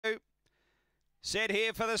Set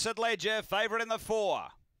here for the St Ledger, favourite in the 4.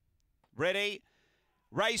 Ready.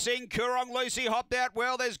 Racing, Coorong Lucy hopped out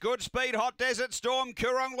well. There's good speed. Hot Desert Storm.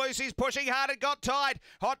 Coorong Lucy's pushing hard. It got tight.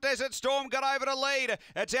 Hot Desert Storm got over to lead.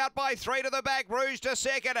 It's out by 3 to the back. Rouge to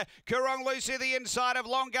second. Coorong Lucy the inside of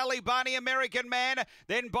Long Gully Barney, American Man.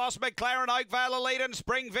 Then Boss McLaren, Oakvale Elite and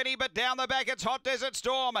Spring Vinny. But down the back it's Hot Desert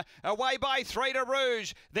Storm. Away by 3 to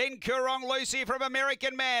Rouge. Then Coorong Lucy from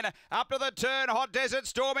American Man. Up to the turn. Hot Desert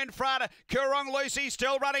Storm in front. Coorong Lucy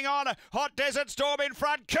still running on. Hot Desert Storm in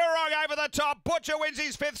front. Coorong over the top. Butcher wins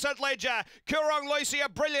his 5th St Ledger. Coorong Lucy a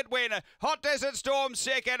brilliant win. Hot Desert Storm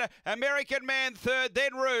 2nd. American Man 3rd.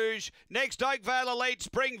 Then Rouge. Next Oakvale Elite,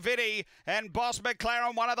 Spring Vinny and Boss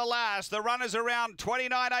McLaren one of the last. The runners around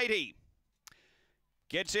 29.80.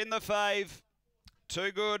 Gets in the fave.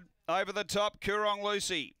 Too good. Over the top, Coorong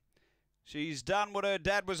Lucy. She's done what her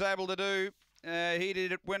dad was able to do. He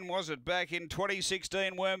did it, when was it? Back in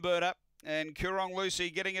 2016, Wormbirder. And Coorong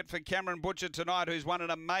Lucy getting it for Cameron Butcher tonight, who's won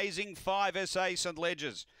an amazing 5 SA St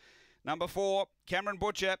Ledgers. Number 4, Cameron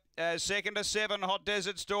Butcher. 2nd to 7, Hot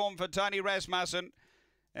Desert Storm for Tony Rasmussen.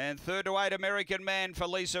 And 3rd to 8, American Man for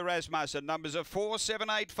Lisa Rasmussen. Numbers are 4, 7,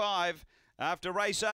 8, 5 after race 8.